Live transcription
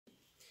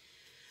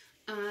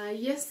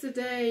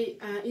Yesterday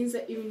in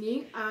the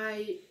evening,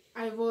 I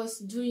was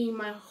doing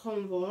my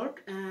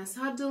homework.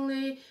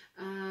 Suddenly,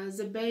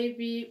 the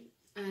baby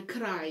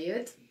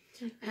cried,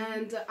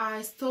 and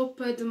I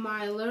stopped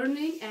my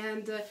learning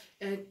and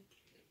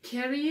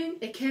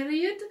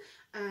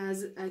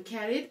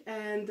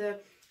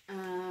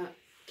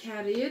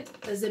carried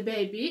the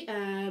baby,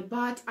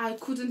 but I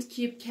couldn't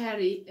keep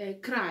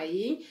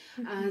crying.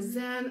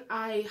 Then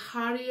I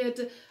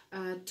hurried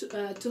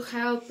to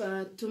help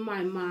to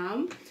my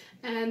mom,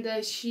 and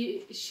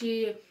she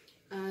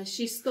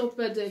stopped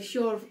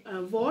her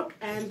work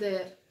and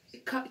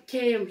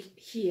came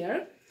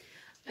here,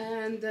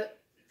 and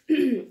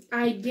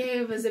I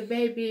gave the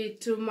baby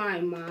to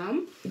my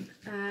mom,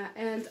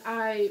 and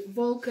I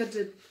walked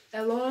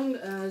along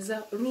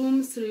the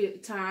room 3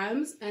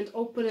 times and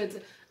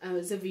opened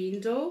the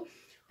window,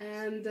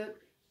 and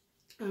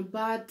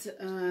but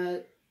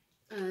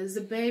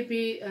the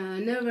baby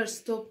never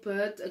stopped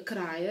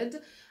cried,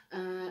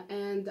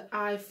 and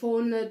I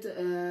phoned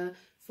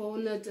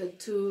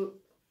to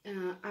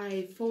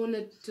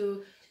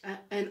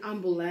an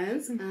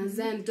ambulance, and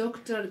then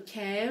doctor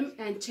came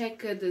and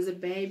checked the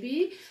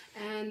baby,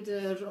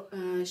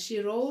 and she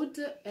wrote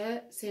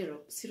a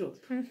syrup.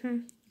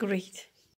 Great.